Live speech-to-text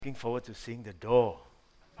Looking forward to seeing the door.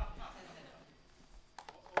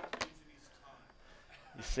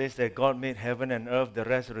 It says that God made heaven and earth, the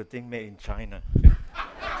rest of the thing made in China. There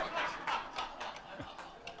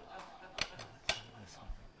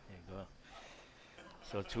you go.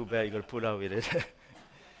 So too bad you got to put up with it.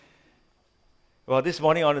 Well, this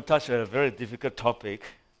morning I want to touch a very difficult topic.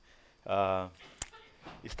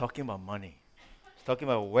 It's talking about money. It's talking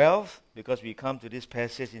about wealth because we come to this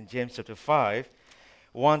passage in James chapter 5,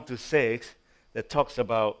 1 to 6, that talks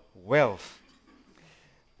about wealth.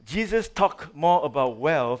 Jesus talked more about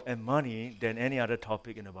wealth and money than any other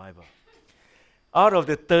topic in the Bible. Out of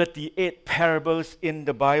the 38 parables in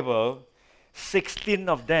the Bible, 16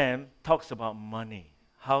 of them talks about money,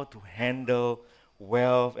 how to handle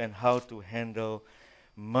wealth and how to handle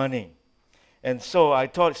money. And so I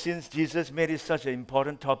thought since Jesus made it such an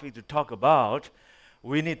important topic to talk about,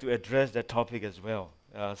 we need to address that topic as well.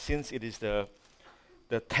 Since it is the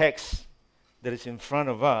text that is in front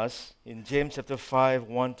of us in James chapter 5,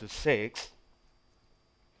 1 to 6.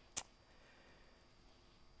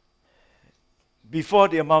 Before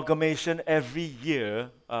the amalgamation, every year,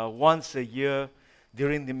 once a year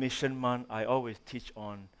during the mission month, I always teach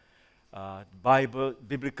on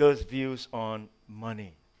biblical views on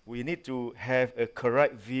money. We need to have a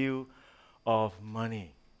correct view of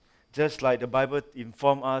money. Just like the Bible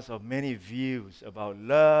informs us of many views about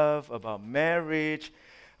love, about marriage,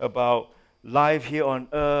 about life here on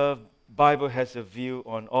earth, Bible has a view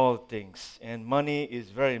on all things. And money is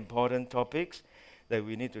very important topics that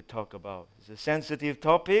we need to talk about. It's a sensitive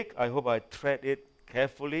topic. I hope I tread it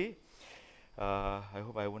carefully. I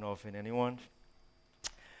hope I won't offend anyone.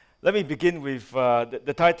 Let me begin with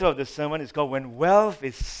the title of the sermon is called When Wealth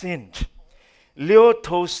is Sin. Leo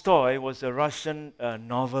Tolstoy was a Russian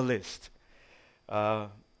novelist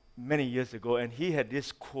many years ago, and he had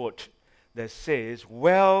this quote that says,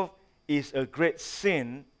 "Wealth is a great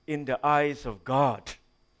sin in the eyes of God,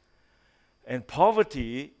 and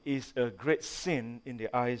poverty is a great sin in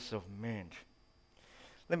the eyes of man."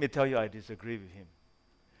 Let me tell you, I disagree with him.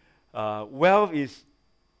 Wealth is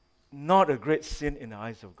not a great sin in the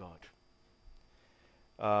eyes of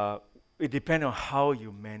God. It depends on how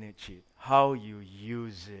you manage it, how you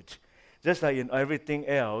use it. Just like in everything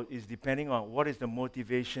else, it's depending on what is the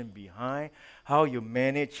motivation behind, how you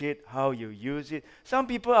manage it, how you use it. Some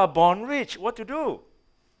people are born rich. What to do?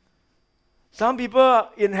 Some people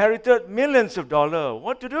inherited millions of dollars.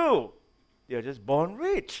 What to do? They are just born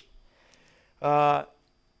rich. So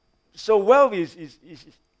wealth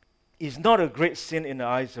is not a great sin in the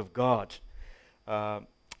eyes of God.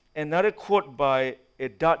 Another quote by a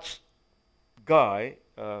Dutch guy,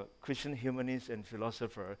 Christian humanist and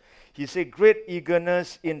philosopher, he said, "Great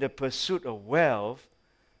eagerness in the pursuit of wealth,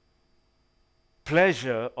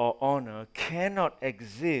 pleasure, or honor cannot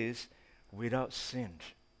exist without sin."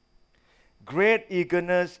 Great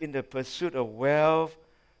eagerness in the pursuit of wealth,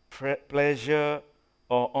 pleasure,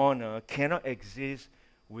 or honor cannot exist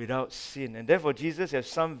without sin. And therefore, Jesus has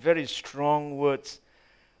some very strong words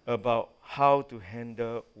about how to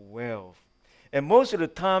handle wealth. And most of the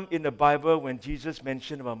time in the Bible, when Jesus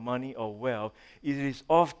mentioned about money or wealth, it is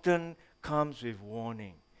often comes with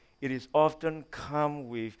warning. It is often come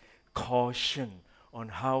with caution on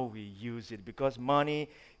how we use it, because money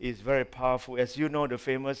is very powerful. As you know, the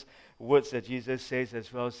famous words that Jesus says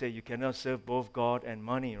as well say you cannot serve both God and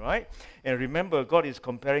money, right? And remember, God is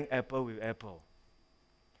comparing apple with apple.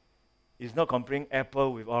 He's not comparing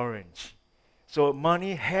apple with orange. So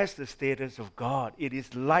money has the status of God. It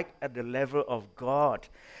is like at the level of God.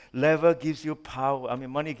 Level gives you power.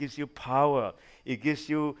 Money gives you power. It gives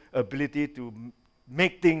you ability to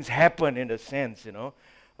make things happen in a sense,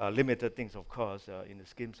 limited things, of course, in the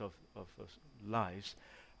schemes of lives.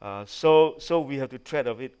 So we have to tread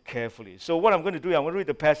of it carefully. So what I'm going to do, I'm going to read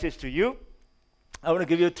the passage to you. I want to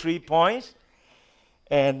give you 3 points.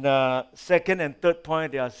 And second and third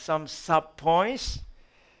point, there are some sub-points.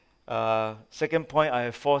 Second point, I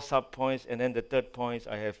have 4 sub-points, and then the third point,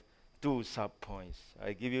 I have 2 sub-points.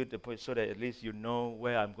 I give you the points so that at least you know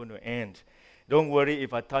where I'm going to end. Don't worry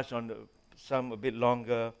if I touch on some a bit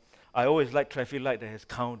longer. I always like traffic light that has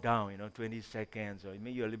countdown, 20 seconds, or it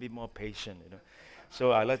make you a little bit more patient,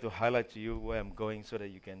 So I like to highlight to you where I'm going so that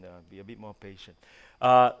you can be a bit more patient.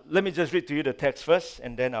 Let me just read to you the text first,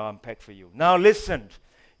 and then I'll unpack for you. "Now listen,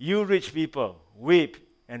 you rich people, weep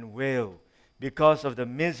and wail because of the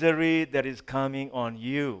misery that is coming on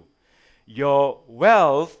you. Your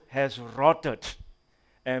wealth has rotted,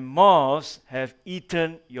 and moths have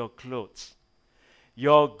eaten your clothes.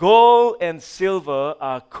 Your gold and silver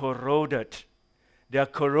are corroded. Their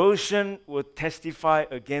corrosion will testify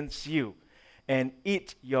against you, and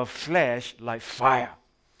eat your flesh like fire.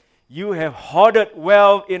 You have hoarded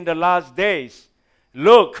wealth in the last days.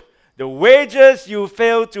 Look, the wages you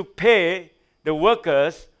fail to pay the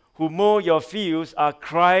workers who mow your fields are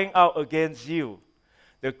crying out against you.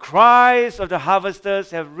 The cries of the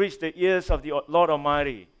harvesters have reached the ears of the Lord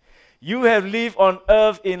Almighty. You have lived on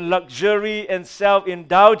earth in luxury and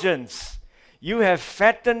self-indulgence. You have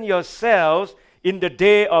fattened yourselves in the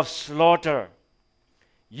day of slaughter.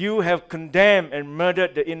 You have condemned and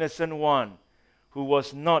murdered the innocent one who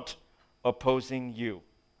was not opposing you.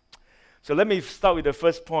 So let me start with the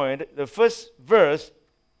first point. The first verse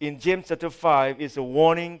in James chapter 5 is a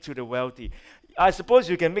warning to the wealthy. I suppose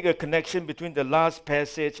you can make a connection between the last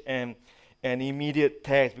passage and an immediate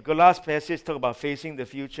text, because last passage talk about facing the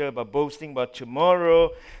future, about boasting about tomorrow,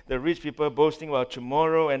 the rich people boasting about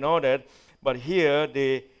tomorrow and all that. But here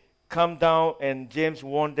they come down and James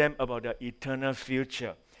warned them about the eternal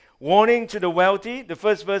future. Warning to the wealthy, the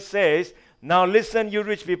first verse says, now listen, you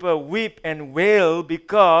rich people, weep and wail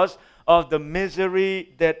because of the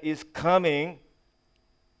misery that is coming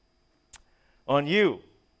on you.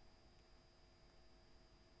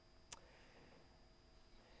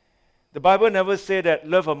 The Bible never said that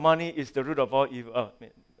love of money is the root of all evil.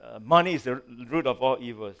 Money is the root of all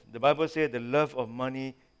evils. The Bible says the love of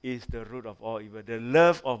money is the root of all evil. The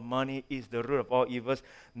love of money is the root of all evils,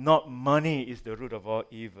 not money is the root of all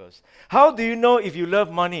evils. How do you know if you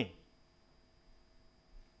love money?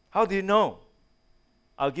 How do you know?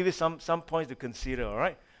 I'll give you some points to consider, all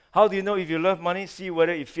right? How do you know if you love money? See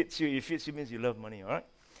whether it fits you. If it fits you means you love money, all right?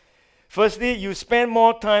 Firstly, you spend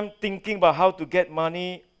more time thinking about how to get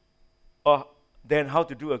money than how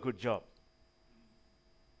to do a good job.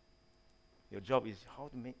 Your job is how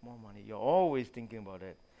to make more money. You're always thinking about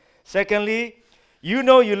that. Secondly, you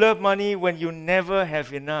know you love money when you never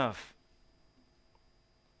have enough.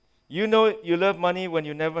 You know you love money when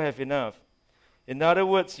you never have enough. In other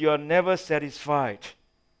words, you are never satisfied.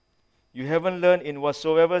 You haven't learned in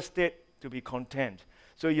whatsoever state to be content.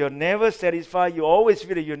 So you're never satisfied. You always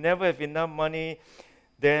feel that you never have enough money.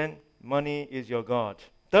 Then money is your God.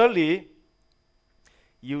 Thirdly,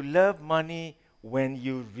 you love money when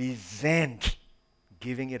you resent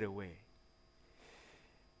giving it away.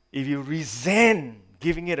 If you resent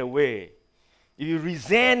giving it away, if you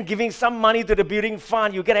resent giving some money to the building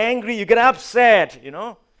fund, you get angry, you get upset,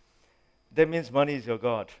 that means money is your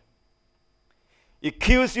God. It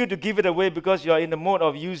kills you to give it away because you are in the mode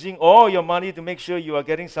of using all your money to make sure you are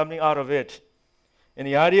getting something out of it. And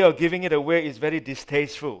the idea of giving it away is very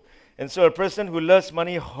distasteful. And so a person who loves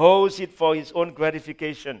money holds it for his own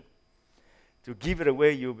gratification. To give it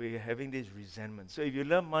away, you'll be having this resentment. So if you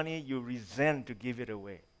love money, you resent to give it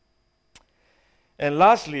away. And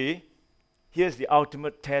lastly, here's the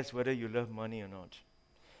ultimate test whether you love money or not.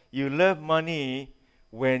 You love money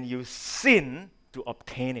when you sin to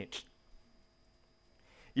obtain it.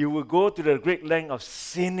 You will go to the great length of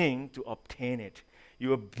sinning to obtain it. You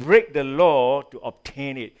will break the law to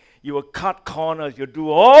obtain it. You will cut corners. You'll do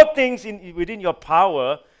all things within your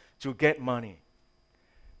power to get money.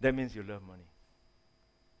 That means you love money.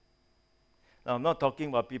 Now, I'm not talking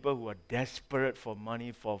about people who are desperate for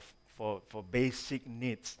money for basic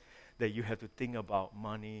needs, that you have to think about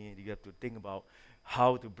money, you have to think about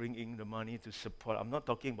how to bring in the money to support. I'm not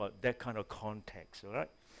talking about that kind of context, all right?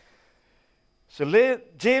 So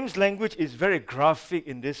James' language is very graphic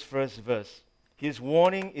in this first verse. His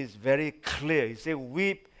warning is very clear. He said,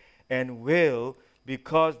 weep and wail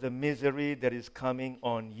because the misery that is coming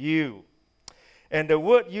on you. And the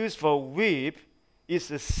word used for weep is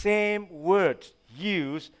the same word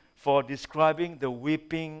used for describing the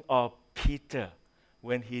weeping of Peter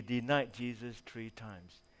when he denied Jesus 3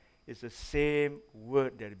 times. It's the same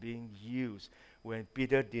word that is being used. When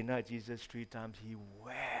Peter denied Jesus 3 times, he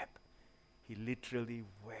wept. He literally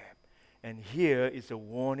wept. And here is a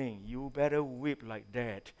warning. You better weep like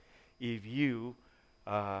that if you,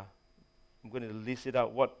 I'm going to list it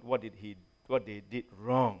out, what they did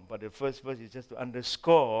wrong. But the first verse is just to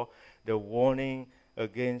underscore the warning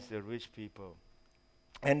against the rich people.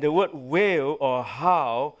 And the word wail or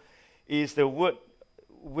howl is the word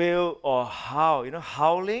wail or howl.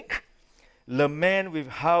 Howling? Lament with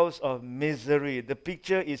howls of misery. The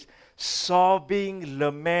picture is sobbing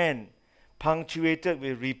lament, punctuated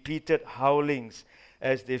with repeated howlings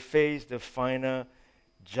as they face the final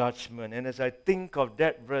judgment. And as I think of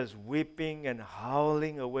that verse, weeping and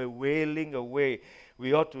howling away, wailing away,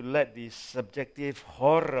 we ought to let the subjective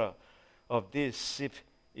horror of this seep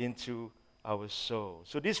into our soul.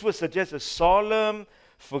 So this would suggest a solemn,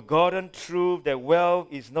 forgotten truth that wealth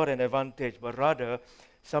is not an advantage, but rather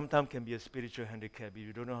sometimes can be a spiritual handicap if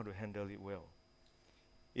you don't know how to handle it well.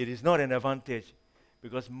 It is not an advantage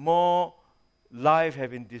because more life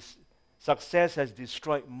have been success has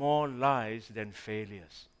destroyed more lives than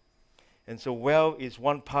failures. And so wealth is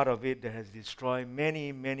one part of it that has destroyed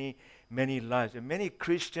many, many, many lives. And many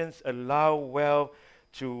Christians allow wealth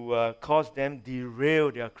to cause them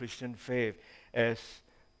derail their Christian faith, as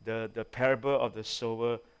the parable of the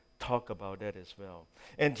sower talk about that as well.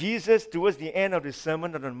 And Jesus, towards the end of the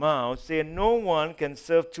Sermon on the Mount, said, no one can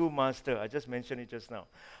serve two masters. I just mentioned it just now.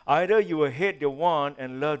 Either you will hate the one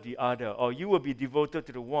and love the other, or you will be devoted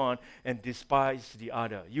to the one and despise the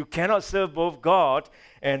other. You cannot serve both God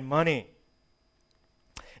and money.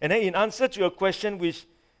 And then in answer to your question, which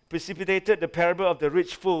precipitated the parable of the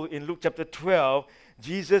rich fool in Luke chapter 12,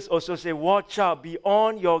 Jesus also said, watch out, be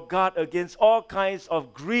on your guard against all kinds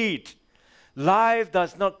of greed. Life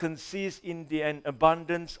does not consist in an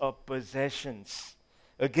abundance of possessions.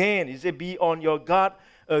 Again, he said, be on your guard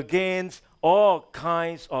against all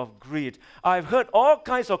kinds of greed. I've heard all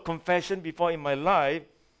kinds of confession before in my life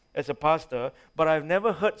as a pastor, but I've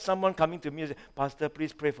never heard someone coming to me and say, Pastor,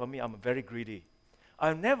 please pray for me, I'm very greedy.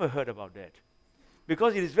 I've never heard about that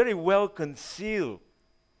because it is very well concealed.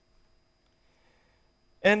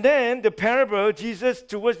 And then the parable, Jesus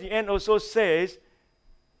towards the end also says,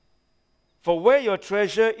 for where your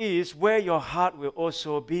treasure is, where your heart will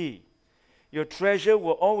also be. Your treasure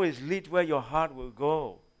will always lead where your heart will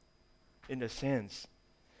go, in a sense.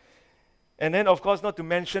 And then, of course, not to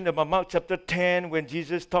mention about Mark chapter 10, when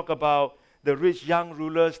Jesus talked about the rich young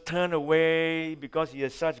rulers turn away because he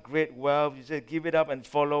has such great wealth. He said, give it up and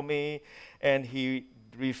follow me. And he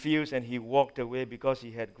refused and he walked away because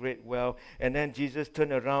he had great wealth. And then Jesus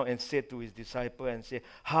turned around and said to his disciple and said,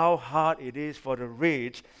 how hard it is for the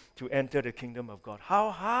rich to enter the kingdom of God. How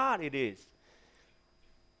hard it is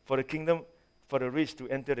for the rich to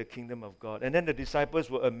enter the kingdom of God. And then the disciples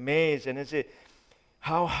were amazed and they said,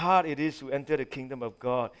 how hard it is to enter the kingdom of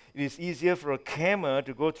God. It is easier for a camel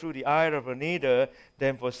to go through the eye of a needle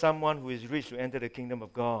than for someone who is rich to enter the kingdom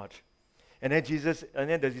of God. And then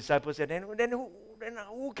the disciples said, then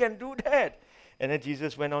who can do that? And then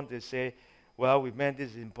Jesus went on to say, well, with man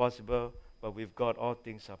this is impossible, but with God all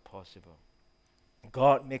things are possible.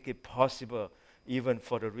 God make it possible even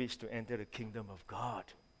for the rich to enter the kingdom of God.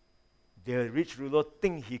 The rich ruler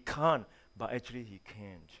think he can't, but actually he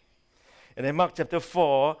can't. And then Mark chapter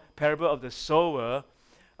 4, parable of the sower,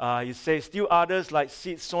 he says, still others like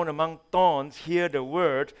seeds sown among thorns hear the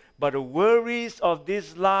word, but the worries of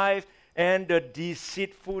this life and the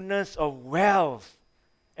deceitfulness of wealth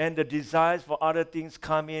and the desires for other things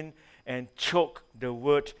come in and choke the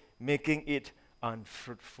word, making it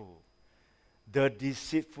unfruitful. The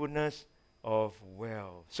deceitfulness of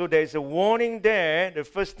wealth. So there is a warning there. The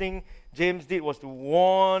first thing James did was to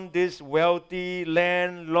warn these wealthy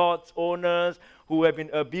landlords, owners who have been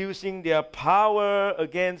abusing their power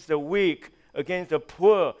against the weak, against the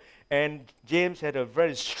poor. And James had a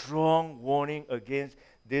very strong warning against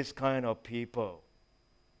this kind of people.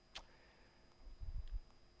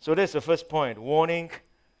 So that's the first point, warning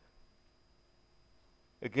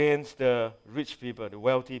against the rich people, the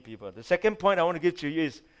wealthy people. The second point I want to give to you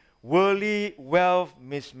is worldly wealth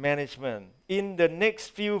mismanagement. In the next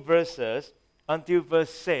few verses, until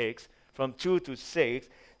verse 6, from 2 to 6,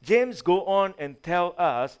 James go on and tell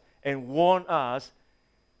us and warn us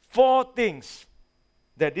 4 things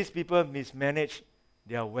that these people mismanage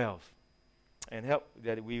their wealth. And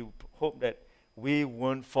we hope that we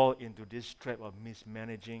won't fall into this trap of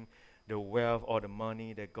mismanaging the wealth or the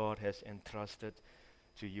money that God has entrusted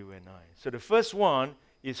to you and I. So the first one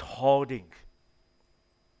is hoarding.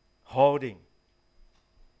 Hoarding.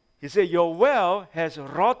 He said, your wealth has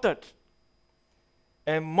rotted,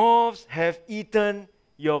 and moths have eaten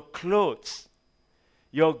your clothes.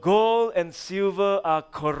 Your gold and silver are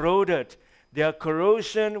corroded. Their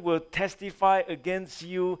corrosion will testify against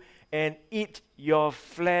you and eat your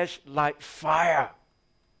flesh like fire.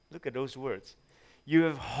 Look at those words. You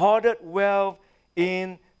have hoarded wealth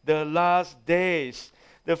in the last days.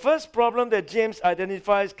 The first problem that James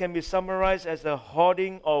identifies can be summarized as the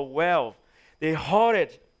hoarding of wealth. They hoard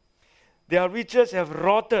it. Their riches have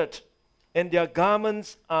rotted, and their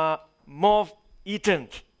garments are moth-eaten.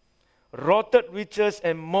 Rotted riches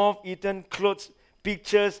and moth-eaten clothes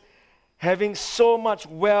pictures having so much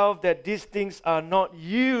wealth that these things are not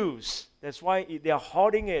used. That's why they are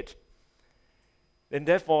hoarding it. And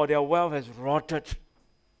therefore, their wealth has rotted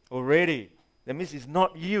already. That means it's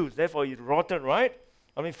not used. Therefore, it's rotted, right?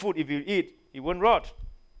 I mean, food, if you eat, it won't rot.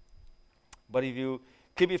 But if you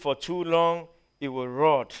keep it for too long, it will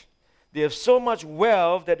rot. They have so much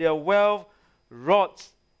wealth that their wealth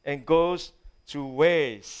rots and goes to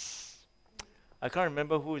waste. I can't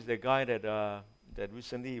remember who is the guy that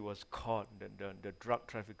recently was caught, the drug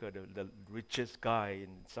trafficker, the richest guy in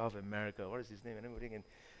South America. What is his name? Anybody can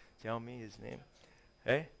tell me his name?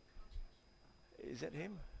 Eh? Is that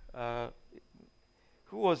him?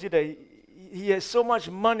 Who was it? He has so much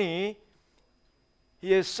money.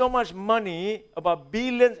 He has so much money, about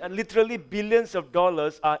billions, and literally billions of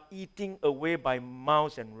dollars are eating away by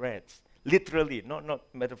mouse and rats. Literally, not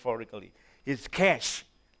metaphorically. His cash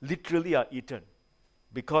literally are eaten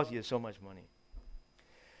because he has so much money.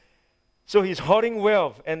 So he's hoarding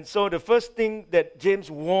wealth. And so the first thing that James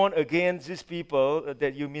warned against these people,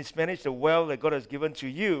 that you mismanage the wealth that God has given to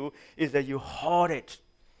you, is that you hoard it.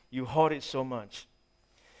 You hoard it so much.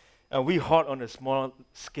 We hoard on a small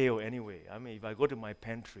scale anyway. I mean, if I go to my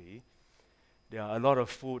pantry, there are a lot of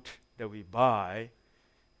food that we buy.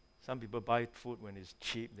 Some people buy food when it's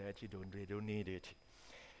cheap. They don't need it.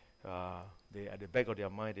 They, at the back of their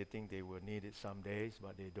mind, they think they will need it some days,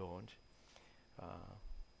 but they don't.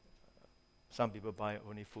 Some people buy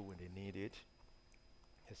only food when they need it.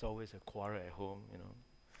 There's always a quarrel at home, you know.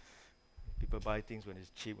 People buy things when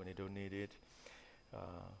it's cheap, when they don't need it.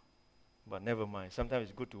 But never mind. Sometimes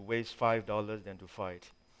it's good to waste $5 than to fight.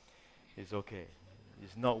 It's okay.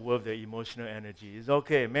 It's not worth the emotional energy. It's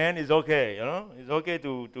okay, man. It's okay. You know, it's okay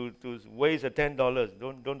to waste the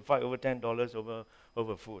 $10. Don't fight over $10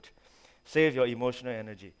 over food. Save your emotional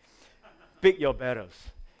energy. Pick your battles.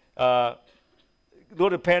 Go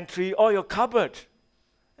to pantry or your cupboard.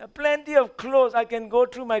 There are plenty of clothes. I can go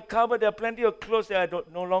through my cupboard. There are plenty of clothes that I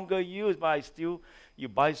no longer use, but you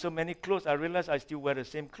buy so many clothes. I realize I still wear the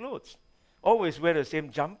same clothes. Always wear the same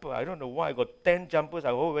jumper. I don't know why. I got 10 jumpers. I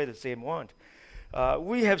always wear the same one.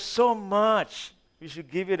 We have so much. We should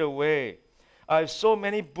give it away. I have so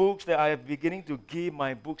many books that I am beginning to give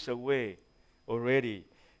my books away already.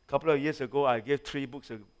 A couple of years ago, I gave 3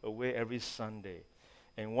 books away every Sunday.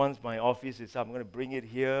 And once my office is up, I'm going to bring it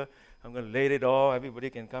here. I'm going to lay it all. Everybody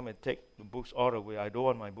can come and take the books all away. I don't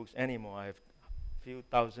want my books anymore. I have a few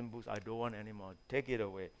thousand books I don't want anymore. Take it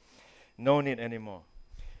away. No need anymore.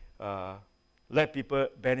 Let people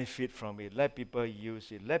benefit from it. Let people use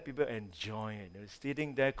it. Let people enjoy it. They're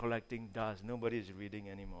sitting there collecting dust. Nobody is reading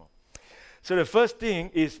anymore. So the first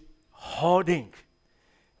thing is hoarding.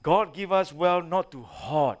 God give us wealth not to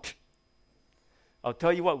hoard. I'll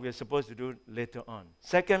tell you what we're supposed to do later on.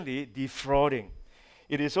 Secondly, defrauding.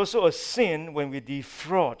 It is also a sin when we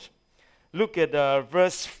defraud. Look at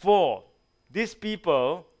verse 4. These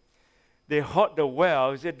people, they hoard the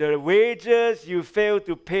wealth. It said, the wages you fail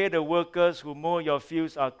to pay the workers who mow your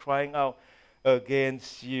fields are crying out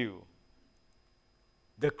against you.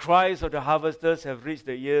 The cries of the harvesters have reached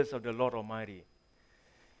the ears of the Lord Almighty.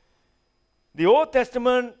 The Old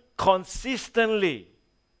Testament consistently,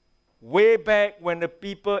 way back when the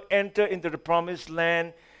people entered into the promised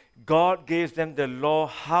land, God gave them the law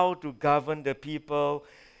how to govern the people.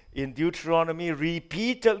 In Deuteronomy,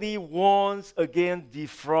 repeatedly warns against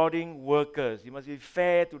defrauding workers. You must be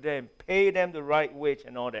fair to them, pay them the right wage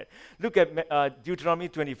and all that. Look at Deuteronomy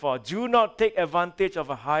 24. Do not take advantage of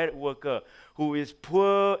a hired worker who is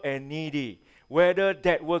poor and needy, whether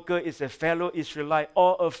that worker is a fellow Israelite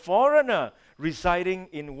or a foreigner residing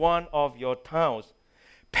in one of your towns.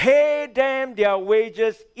 Pay them their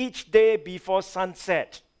wages each day before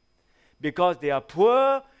sunset, because they are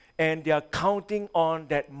poor and they are counting on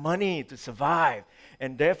that money to survive.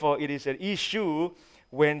 And therefore, it is an issue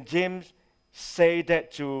when James say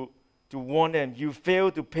that to warn them. You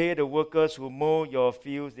fail to pay the workers who mow your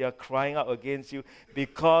fields. They are crying out against you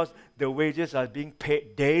because the wages are being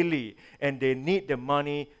paid daily and they need the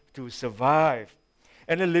money to survive.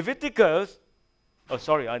 And in Leviticus,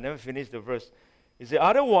 I never finished the verse. It says,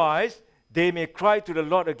 otherwise, they may cry to the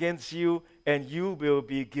Lord against you and you will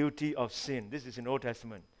be guilty of sin. This is in Old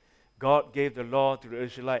Testament. God gave the law to the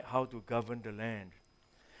Israelites how to govern the land.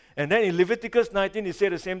 And then in Leviticus 19, he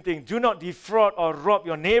said the same thing. Do not defraud or rob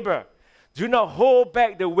your neighbor. Do not hold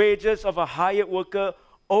back the wages of a hired worker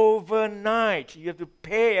overnight. You have to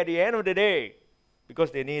pay at the end of the day because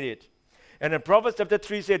they need it. And in Proverbs chapter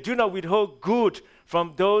 3 said, do not withhold good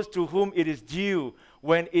from those to whom it is due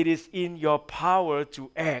when it is in your power to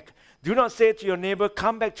act. Do not say to your neighbor,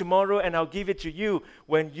 come back tomorrow and I'll give it to you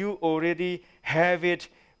when you already have it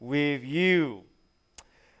with you.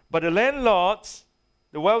 But the landlords,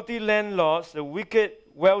 the wealthy landlords, the wicked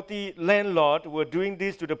wealthy landlord were doing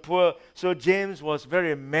this to the poor. So James was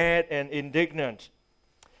very mad and indignant.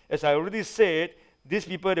 As I already said, these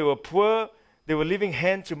people, they were poor, they were living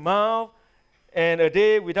hand to mouth, and a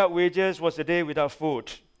day without wages was a day without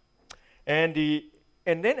food. And the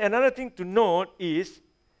And then another thing to note is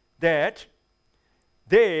that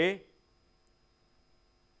he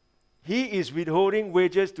is withholding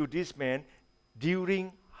wages to this man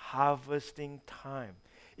during harvesting time.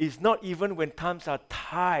 It's not even when times are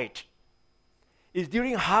tight. It's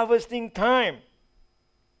during harvesting time.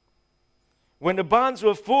 When the barns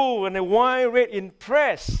were full, when the wine rate in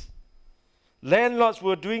press, landlords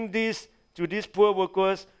were doing this to these poor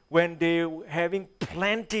workers when they were having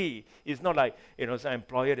plenty. It's not like, some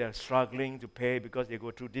employer that are struggling to pay because they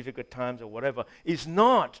go through difficult times or whatever. It's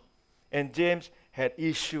not. And James had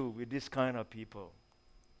issue with this kind of people.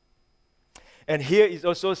 And here it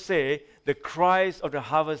also say, the cries of the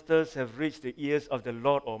harvesters have reached the ears of the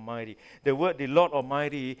Lord Almighty. The word the Lord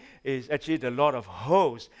Almighty is actually the Lord of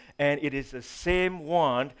hosts. And it is the same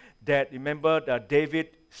one that, remember, that David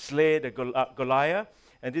slayed the Goliath.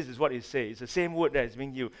 And this is what it says. It's the same word that is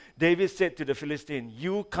being used. David said to the Philistine,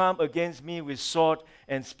 you come against me with sword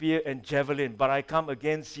and spear and javelin, but I come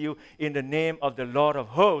against you in the name of the Lord of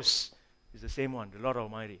hosts. It's the same one, the Lord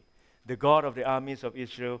Almighty, the God of the armies of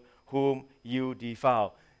Israel, whom you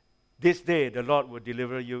defile. This day the Lord will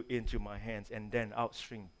deliver you into my hands. And then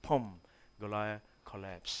outstream, Goliath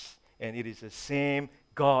collapsed. And it is the same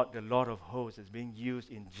God, the Lord of hosts, is being used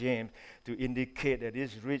in James to indicate that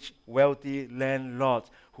these rich, wealthy landlords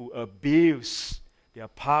who abuse their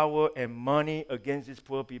power and money against these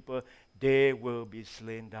poor people, they will be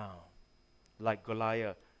slain down, like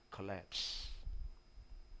Goliath collapsed.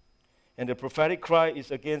 And the prophetic cry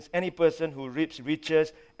is against any person who reaps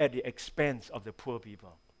riches at the expense of the poor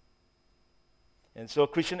people. And so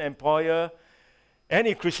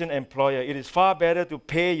any Christian employer, it is far better to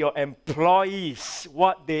pay your employees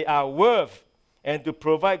what they are worth and to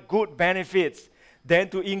provide good benefits than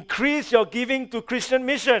to increase your giving to Christian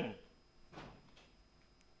mission.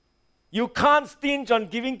 You can't stinge on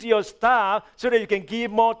giving to your staff so that you can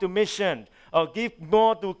give more to mission or give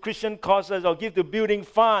more to Christian causes or give to building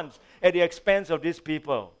funds at the expense of these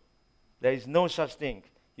people. There is no such thing.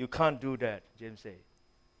 You can't do that, James says.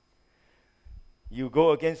 You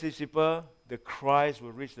go against these people, the cries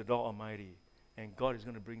will reach the Lord Almighty, and God is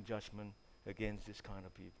going to bring judgment against this kind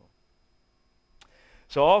of people.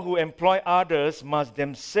 So all who employ others must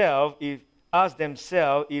ask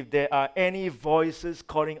themselves if there are any voices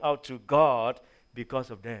calling out to God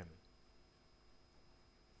because of them.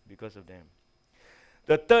 Because of them.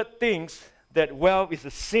 The third thing that wealth is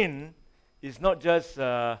a sin is not just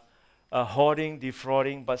hoarding,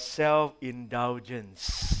 defrauding, but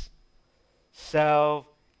self-indulgence.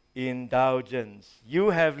 Self-indulgence. You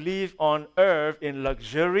have lived on earth in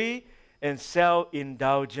luxury and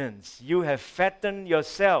self-indulgence. You have fattened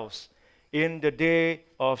yourselves in the day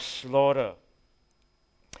of slaughter.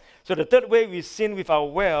 So the third way we sin with our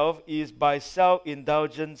wealth is by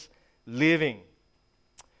self-indulgence living.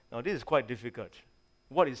 Now this is quite difficult.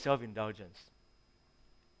 What is self-indulgence?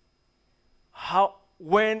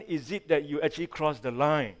 When is it that you actually cross the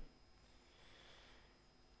line?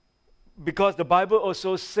 Because the Bible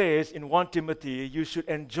also says in 1 Timothy, you should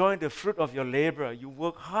enjoy the fruit of your labor. You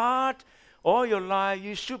work hard all your life,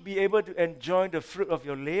 you should be able to enjoy the fruit of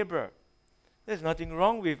your labor. There's nothing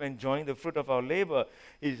wrong with enjoying the fruit of our labor.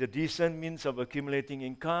 It's a decent means of accumulating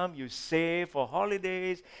income. You save for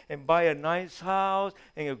holidays and buy a nice house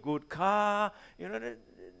and a good car.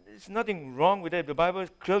 There's nothing wrong with that. The Bible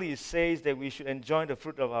clearly says that we should enjoy the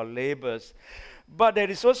fruit of our labors. But there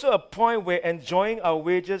is also a point where enjoying our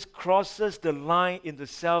wages crosses the line into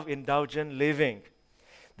self-indulgent living.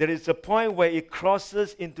 There is a point where it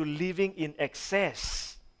crosses into living in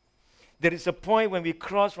excess. There is a point when we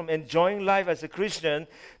cross from enjoying life as a Christian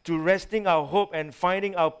to resting our hope and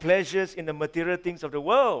finding our pleasures in the material things of the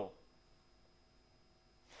world.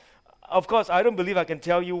 Of course, I don't believe I can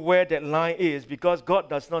tell you where that line is because God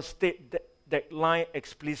does not state that line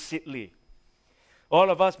explicitly.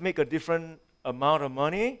 All of us make a different amount of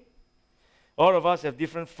money. All of us have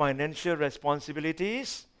different financial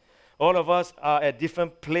responsibilities. All of us are at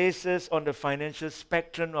different places on the financial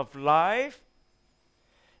spectrum of life.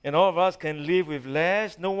 And all of us can live with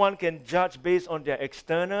less. No one can judge based on their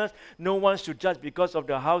externals. No one should judge because of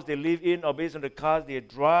the house they live in or based on the cars they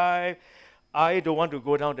drive. I don't want to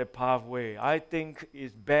go down that pathway. I think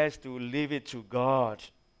it's best to leave it to God.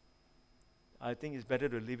 I think it's better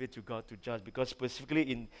to leave it to God to judge, because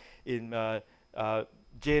specifically in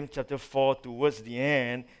James chapter 4, towards the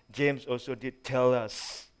end, James also did tell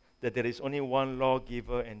us that there is only one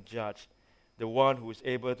lawgiver and judge, the one who is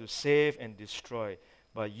able to save and destroy.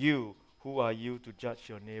 But you, who are you to judge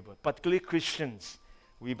your neighbor? Particularly Christians,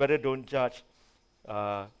 we better don't judge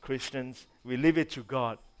Christians. We leave it to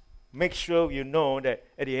God. make sure you know that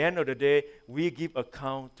at the end of the day, we give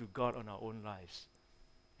account to God on our own lives.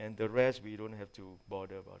 And the rest, we don't have to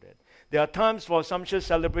bother about that. There are times for sumptuous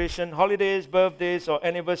celebration, holidays, birthdays, or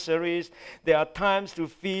anniversaries. There are times to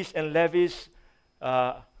feast and lavish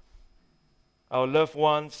our loved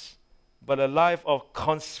ones. But a life of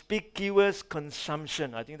conspicuous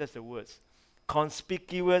consumption, I think that's the words.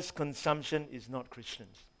 Conspicuous consumption is not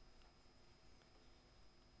Christians.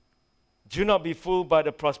 Do not be fooled by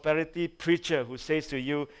the prosperity preacher who says to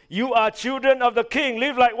you, "You are children of the King,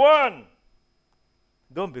 live like one."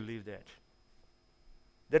 Don't believe that.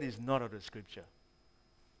 That is not of the Scripture.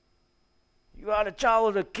 You are the child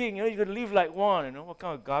of the King, you can live like one. What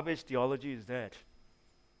kind of garbage theology is that?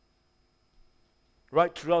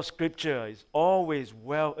 Right throughout Scripture is always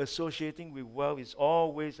wealth, associating with wealth is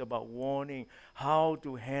always about warning how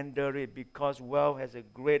to handle it, because wealth has a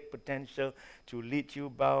great potential to lead you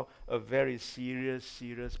down a very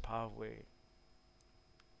serious pathway.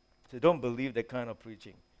 So don't believe that kind of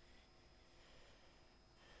preaching.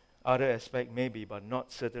 Other aspect maybe, but not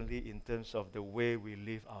certainly in terms of the way we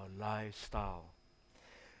live our lifestyle.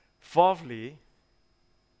 Fourthly,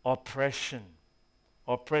 oppression.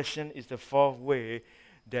 Oppression is the fourth way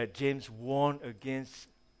that James warned against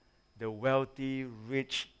the wealthy,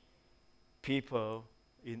 rich people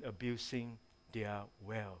in abusing their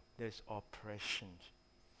wealth. There's oppression.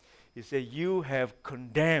 He said, "You have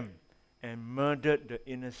condemned and murdered the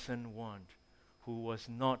innocent one who was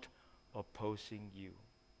not opposing you."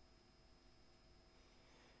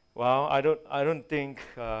 Well, I don't think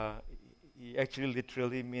he actually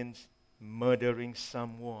literally means murdering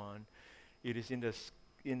someone. It is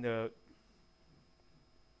in the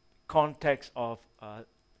context of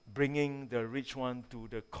bringing the rich one to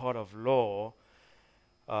the court of law,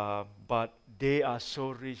 but they are so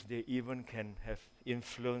rich they even can have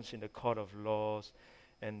influence in the court of laws,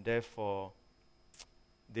 and therefore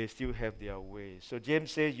they still have their way. So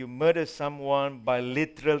James says you murder someone by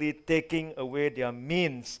literally taking away their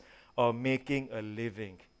means of making a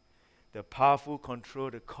living. The powerful control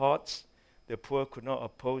the courts. The poor could not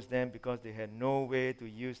oppose them because they had no way to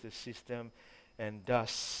use the system, and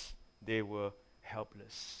thus they were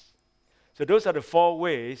helpless. So those are the four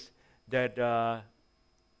ways that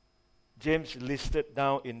James listed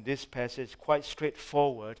down in this passage, quite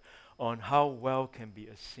straightforward, on how wealth can be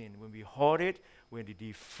a sin. When we hoard it, when we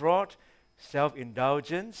defraud,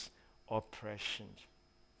 self-indulgence, oppression.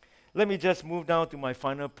 Let me just move down to my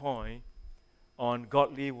final point on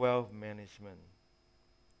godly wealth management.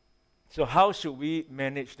 So how should we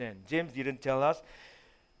manage then? James didn't tell us.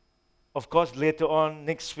 Of course, later on,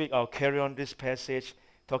 next week, I'll carry on this passage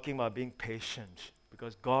talking about being patient,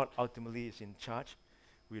 because God ultimately is in charge.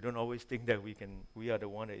 We don't always think that we are the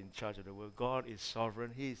one that is in charge of the world. God is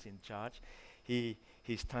sovereign. He is in charge.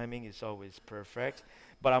 His timing is always perfect.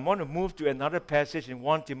 But I want to move to another passage in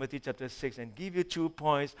 1 Timothy chapter 6 and give you 2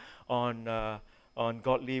 points on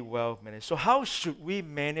godly wealth management. So how should we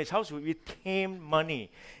manage, how should we tame money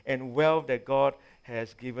and wealth that God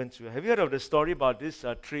has given to us? Have you heard of the story about these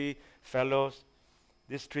three fellows?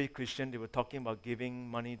 These three Christians, they were talking about giving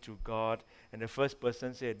money to God. And the first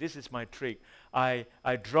person said, "This is my trick. I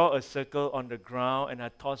draw a circle on the ground and I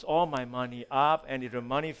toss all my money up. And if the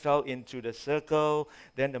money fell into the circle,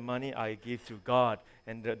 then the money I give to God.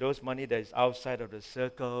 And those money that is outside of the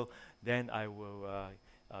circle, then I will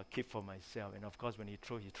keep for myself." And of course, when he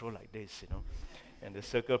throw like this, And the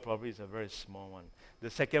circle probably is a very small one. The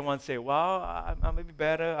second one said, "Well, I'm maybe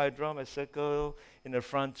better. I draw my circle in the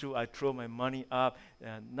front too. I throw my money up.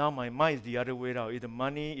 And now my mind is the other way around. If the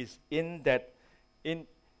money is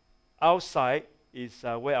outside is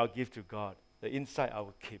where I'll give to God. The inside, I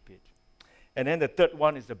will keep it." And then the third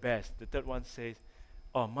one is the best. The third one says,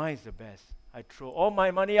 "Oh, mine is the best. I throw all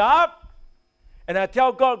my money up and I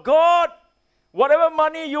tell God, God, whatever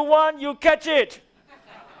money you want, you catch it.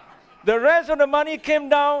 The rest of the money came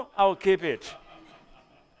down, I'll keep it."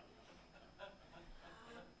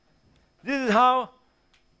 This is how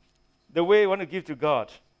the way you want to give to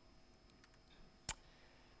God.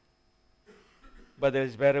 But there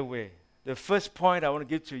is a better way. The first point I want to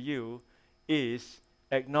give to you is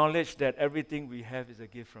acknowledge that everything we have is a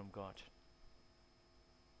gift from God.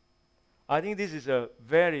 I think this is a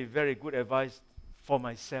very, very good advice for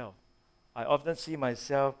myself. I often see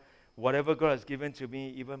myself, whatever God has given to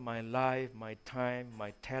me, even my life, my time,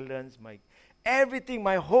 my talents, everything,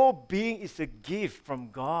 my whole being is a gift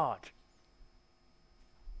from God.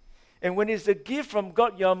 And when it's a gift from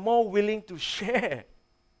God, you are more willing to share.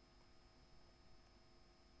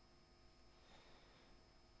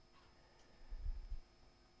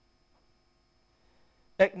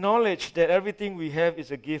 acknowledge that everything we have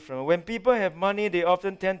is a gift from Him. When people have money, they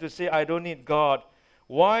often tend to say, I don't need God.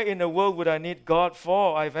 Why in the world would I need God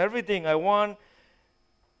for? I have everything I want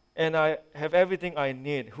and I have everything I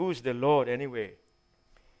need. Who's the Lord anyway?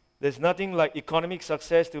 There's nothing like economic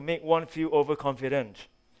success to make one feel overconfident.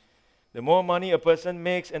 The more money a person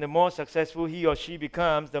makes and the more successful he or she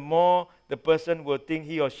becomes, the more the person will think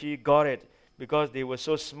he or she got it because they were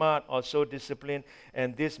so smart or so disciplined,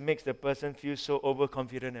 and this makes the person feel so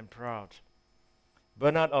overconfident and proud.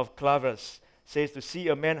 Bernard of Clairvaux says to see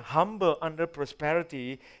a man humble under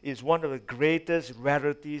prosperity is one of the greatest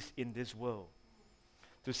rarities in this world.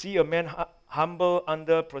 To see a man humble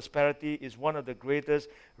under prosperity is one of the greatest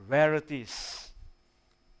rarities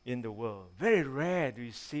in the world. Very rare do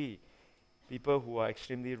you see people who are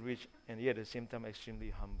extremely rich and yet at the same time extremely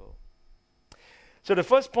humble. So the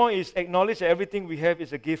first point is acknowledge that everything we have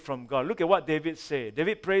is a gift from God. Look at what David said.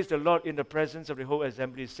 David praised the Lord in the presence of the whole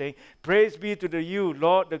assembly, saying, Praise be to you,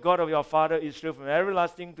 Lord, the God of your father Israel, from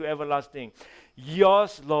everlasting to everlasting.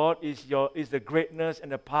 Yours, Lord, is the greatness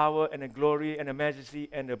and the power and the glory and the majesty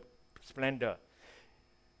and the splendor.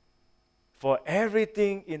 For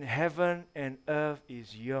everything in heaven and earth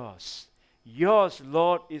is yours. Yours,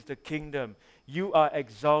 Lord, is the kingdom. You are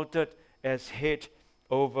exalted as head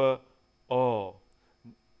over all.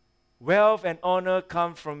 Wealth and honor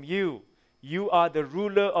come from you. You are the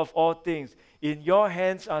ruler of all things. In your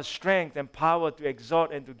hands are strength and power to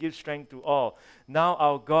exalt and to give strength to all. Now,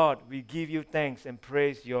 our God, we give you thanks and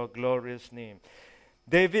praise your glorious name.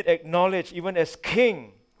 David acknowledged, even as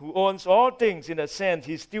king who owns all things in a sense,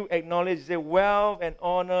 he still acknowledged that wealth and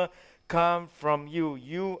honor come from you.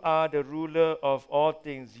 You are the ruler of all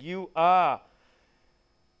things. You are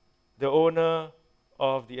the owner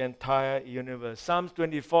of the entire universe. Psalms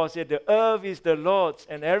 24 said, the earth is the Lord's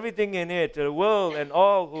and everything in it, the world and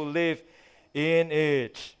all who live in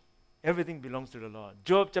it. Everything belongs to the Lord.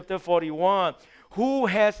 Job chapter 41, who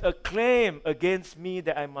has a claim against me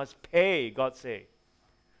that I must pay, God say.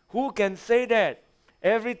 Who can say that?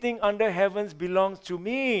 Everything under heavens belongs to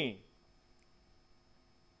me.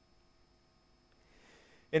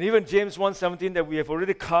 And even James 1:17 that we have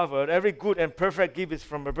already covered, every good and perfect gift is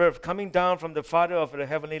from above, coming down from the Father of the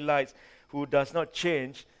heavenly lights, who does not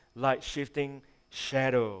change like shifting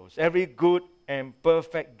shadows. Every good and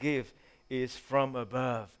perfect gift is from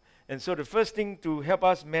above. And so the first thing to help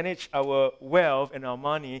us manage our wealth and our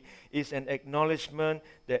money is an acknowledgement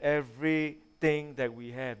that everything that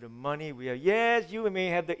we have, the money we have. Yes, you may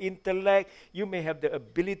have the intellect, you may have the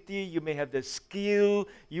ability, you may have the skill,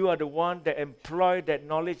 you are the one that employ that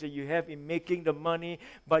knowledge that you have in making the money,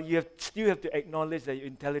 but you still have to acknowledge that your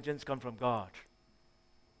intelligence comes from God.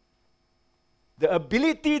 The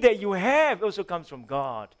ability that you have also comes from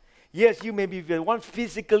God. Yes, you may be the one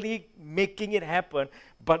physically making it happen,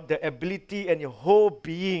 but the ability and your whole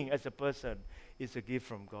being as a person is a gift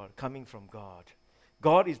from God, coming from God.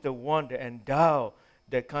 God is the one that endow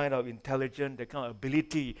that kind of intelligence, that kind of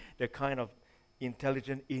ability, that kind of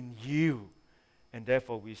intelligence in you. And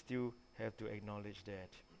therefore, we still have to acknowledge that.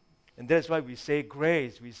 And that's why we say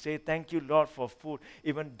grace. We say, thank you, Lord, for food.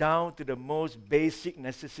 Even down to the most basic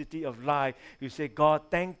necessity of life, you say, God,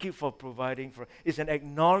 thank you for providing for. It's an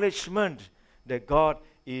acknowledgement that God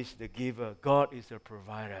is the giver. God is the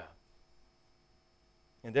provider.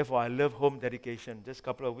 And therefore, I love home dedication. Just a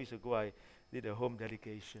couple of weeks ago, I did a home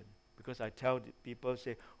dedication because I tell people,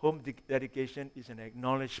 say, home dedication is an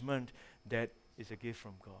acknowledgement that it's a gift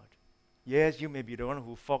from God. Yes, you may be the one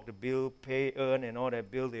who fork the bill, pay, earn, and all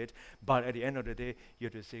that, build it, but at the end of the day, you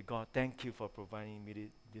have to say, God, thank you for providing me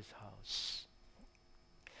this house.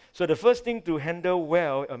 So the first thing to handle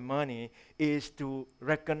wealth and money is to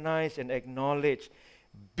recognize and acknowledge,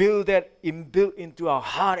 build that inbuilt into our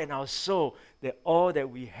heart and our soul, that all that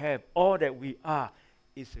we have, all that we are,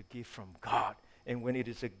 is a gift from God. And when it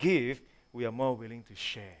is a gift, we are more willing to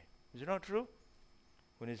share. Is it not true?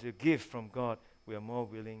 When it's a gift from God, we are more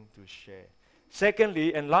willing to share.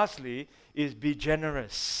 Secondly, and lastly, is be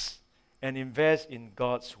generous and invest in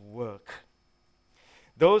God's work.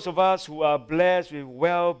 Those of us who are blessed with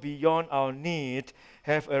wealth beyond our need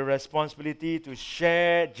have a responsibility to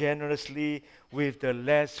share generously with the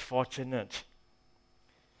less fortunate.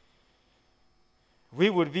 We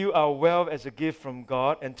would view our wealth as a gift from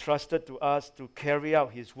God entrusted to us to carry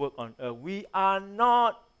out His work on earth. We are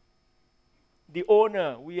not the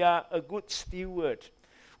owner. We are a good steward.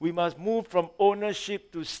 We must move from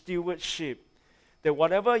ownership to stewardship. That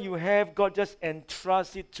whatever you have, God just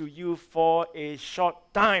entrusts it to you for a short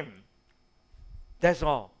time. That's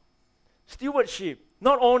all. Stewardship,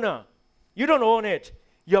 not owner. You don't own it.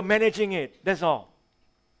 You're managing it. That's all.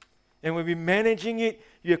 And when we're managing it,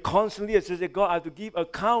 you're constantly saying, God, I have to give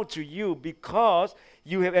account to you because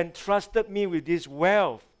you have entrusted me with this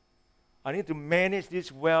wealth. I need to manage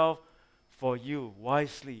this wealth for you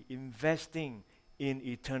wisely, investing in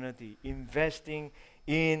eternity, investing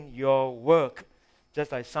in your work.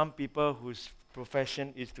 Just like some people whose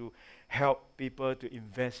profession is to help people to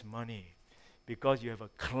invest money. Because you have a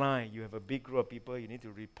client, you have a big group of people you need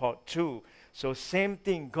to report to. So same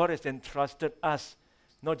thing, God has entrusted us,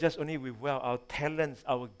 not just only with wealth, our talents,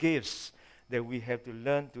 our gifts, that we have to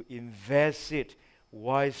learn to invest it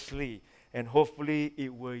wisely. And hopefully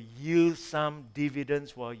it will yield some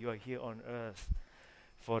dividends while you are here on earth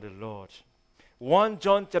for the Lord. 1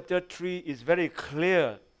 John chapter 3 is very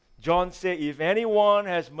clear. John said, if anyone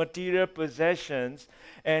has material possessions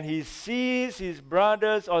and he sees his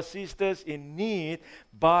brothers or sisters in need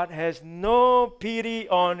but has no pity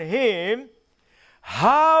on him,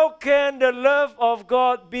 how can the love of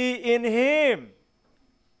God be in him?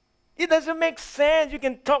 It doesn't make sense. You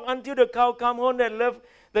can talk until the cow come home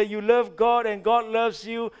that you love God and God loves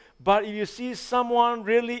you, but if you see someone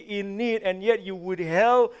really in need and yet you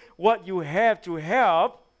withheld what you have to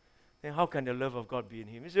help, then how can the love of God be in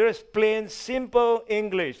him? It's just plain, simple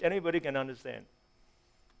English. Anybody can understand.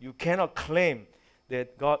 You cannot claim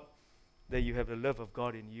that you have the love of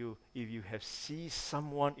God in you if you have seen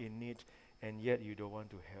someone in need and yet you don't want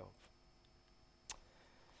to help.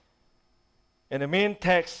 And the main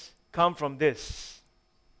text comes from this,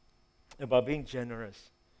 about being generous.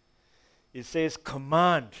 It says,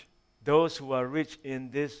 command those who are rich in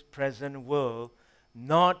this present world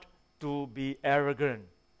not to be arrogant,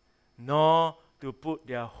 nor to put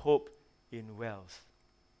their hope in wealth,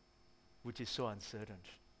 which is so uncertain.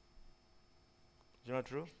 Is that not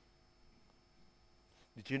true?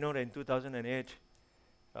 Did you know that in 2008,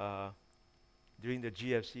 during the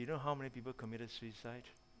GFC, you know how many people committed suicide?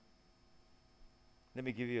 Let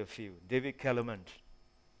me give you a few. David Kellerman,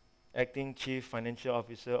 acting chief financial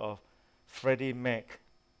officer of Freddie Mac,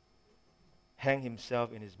 hanged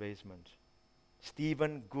himself in his basement.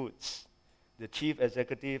 Stephen Goods, the chief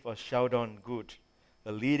executive of Sheldon Good,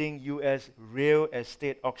 a leading U.S. real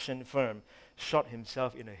estate auction firm, shot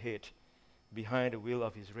himself in the head behind the wheel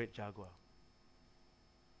of his red Jaguar.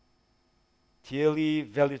 Thierry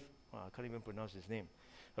Velif, I can't even pronounce his name,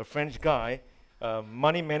 a French guy, a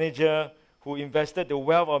money manager who invested the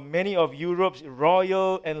wealth of many of Europe's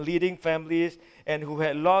royal and leading families and who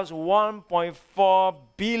had lost 1.4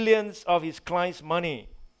 billion of his clients' money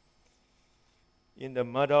in the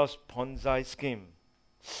Madoff's Ponzi scheme,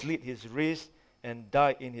 slit his wrist and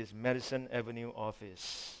died in his Madison Avenue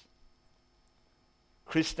office.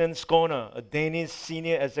 Kristen Skoner, a Danish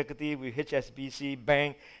senior executive with HSBC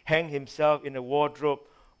Bank, hanged himself in the wardrobe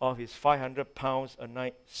of his £500 a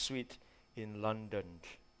night suite in London.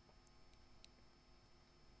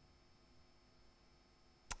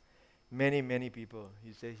 Many, many people,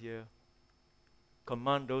 he said here,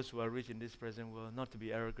 command those who are rich in this present world not to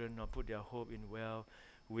be arrogant nor put their hope in wealth,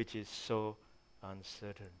 which is so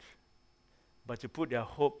uncertain, but to put their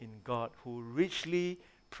hope in God, who richly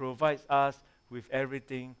provides us with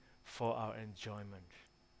everything for our enjoyment.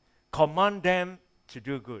 Command them to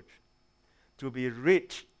do good, to be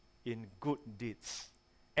rich in good deeds,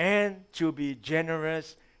 and to be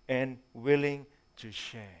generous and willing to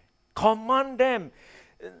share. Command them.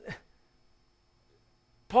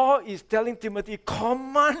 Paul is telling Timothy,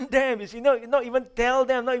 command them. You see, not even tell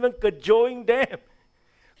them, not even cajoling them.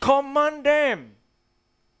 Command them.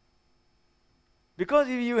 Because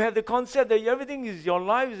if you have the concept that everything is your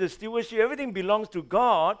life, is a stewardship, everything belongs to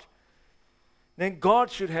God, then God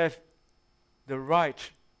should have the right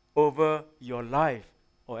over your life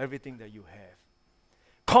or everything that you have.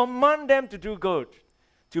 Command them to do good,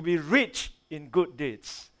 to be rich in good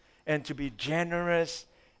deeds, and to be generous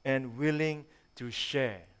and willing to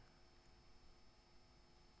share.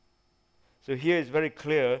 So here it's very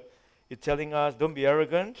clear. It's telling us, don't be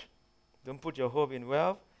arrogant, don't put your hope in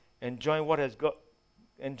wealth, enjoy what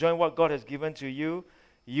God has given to you,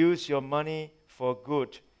 use your money for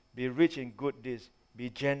good, be rich in good deeds, be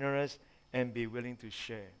generous, and be willing to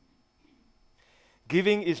share.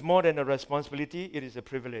 Giving is more than a responsibility, it is a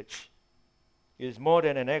privilege. It is more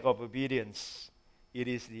than an act of obedience. It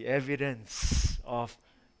is the evidence of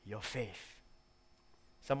your faith.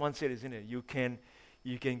 Someone said, isn't it? You can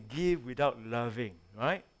give without loving,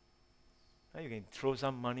 right? You can throw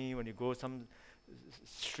some money when you go some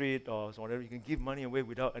street or whatever. You can give money away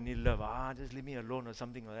without any love. Just leave me alone or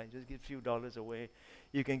something like that. Just give a few dollars away.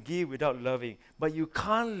 You can give without loving. But you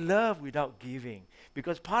can't love without giving.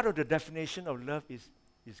 Because part of the definition of love is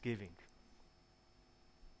giving.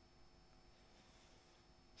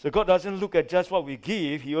 So God doesn't look at just what we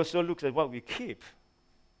give, He also looks at what we keep.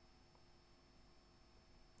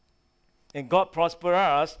 And God prospers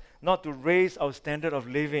us not to raise our standard of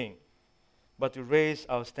living, but to raise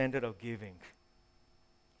our standard of giving.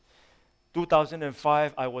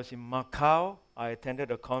 2005, I was in Macau. I attended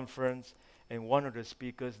a conference, and one of the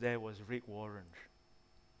speakers there was Rick Warren.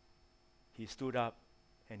 He stood up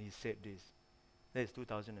and he said this. That is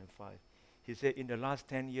 2005. He said, in the last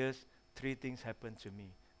 10 years, 3 things happened to me.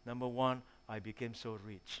 Number 1, I became so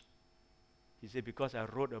rich. He said, because I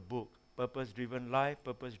wrote a book, Purpose-Driven Life,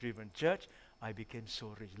 Purpose-Driven Church, I became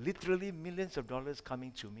so rich. Literally millions of dollars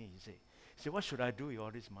coming to me, he said, what should I do with all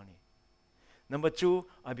this money? Number 2,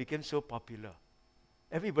 I became so popular.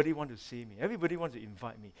 Everybody want to see me. Everybody wants to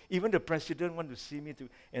invite me. Even the president want to see me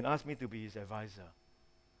and ask me to be his advisor.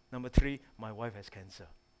 Number 3, my wife has cancer.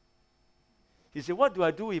 He said, what do I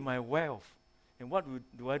do with my wealth? And what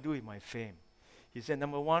do I do with my fame? He said,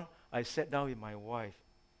 number 1, I sat down with my wife.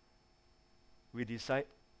 We decide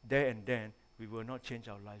there and then we will not change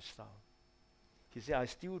our lifestyle. He said, I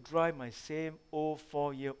still drive my same old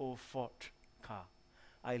 4-year-old Ford car.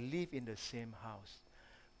 I live in the same house.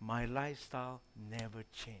 My lifestyle never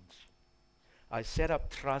changed. I set up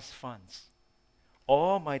trust funds.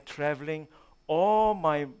 All my traveling,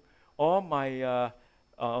 so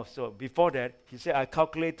before that, he said, I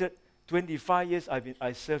calculated 25 years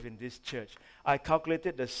I served in this church. I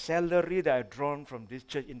calculated the salary that I've drawn from this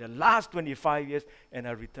church in the last 25 years, and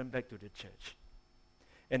I returned back to the church.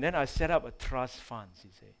 And then I set up a trust fund, he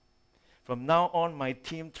said. From now on, my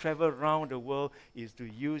team travel around the world is to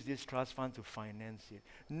use this trust fund to finance it.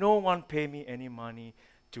 No one pay me any money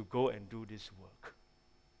to go and do this work.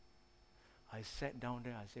 I sat down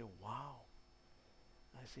there, I said, wow.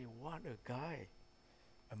 I said, what a guy.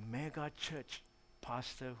 A mega church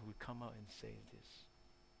pastor who would come out and say this.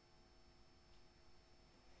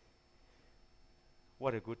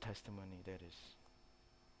 What a good testimony that is.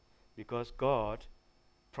 Because God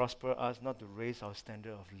prosper us not to raise our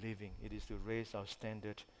standard of living. It is to raise our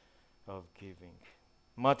standard of giving.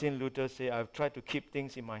 Martin Luther said, I've tried to keep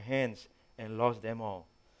things in my hands and lost them all.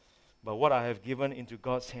 But what I have given into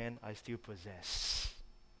God's hand, I still possess.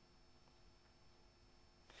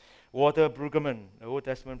 Walter Brueggemann, the Old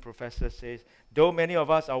Testament professor, says, though many of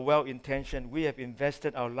us are well-intentioned, we have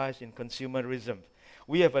invested our lives in consumerism.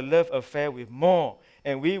 We have a love affair with more,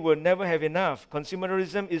 and we will never have enough.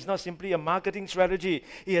 Consumerism is not simply a marketing strategy.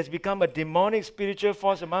 It has become a demonic spiritual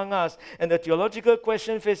force among us, and the theological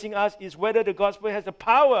question facing us is whether the gospel has the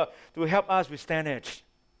power to help us withstand it.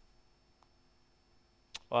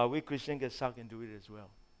 Or we Christians get sucked into it as well.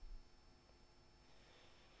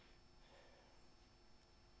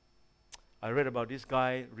 I read about this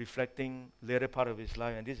guy reflecting later part of his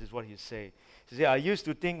life, and this is what he said. He said, I used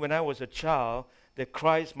to think when I was a child that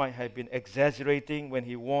Christ might have been exaggerating when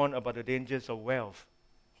he warned about the dangers of wealth.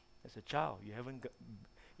 As a child,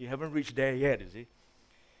 you haven't reached there yet, you see.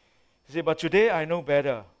 He said, but today I know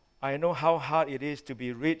better. I know how hard it is to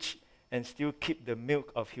be rich and still keep the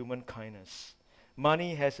milk of human kindness.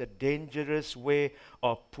 Money has a dangerous way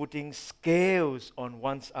of putting scales on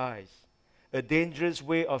one's eyes. A dangerous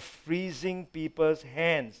way of freezing people's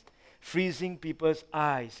hands, freezing people's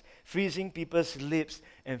eyes, freezing people's lips,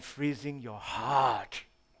 and freezing your heart.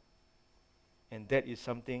 And that is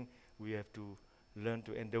something we have to learn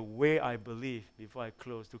to. And the way I believe, before I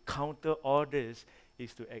close, to counter all this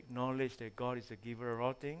is to acknowledge that God is the giver of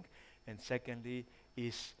all things. And secondly,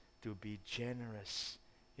 is to be generous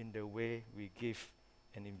in the way we give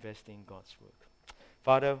and invest in God's work.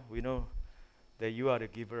 Father, we know that you are the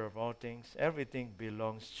giver of all things. Everything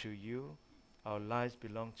belongs to you. Our lives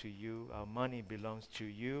belong to you. Our money belongs to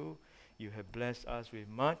you. You have blessed us with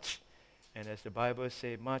much. And as the Bible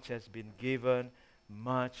says, much has been given,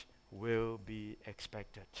 much will be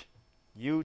expected. You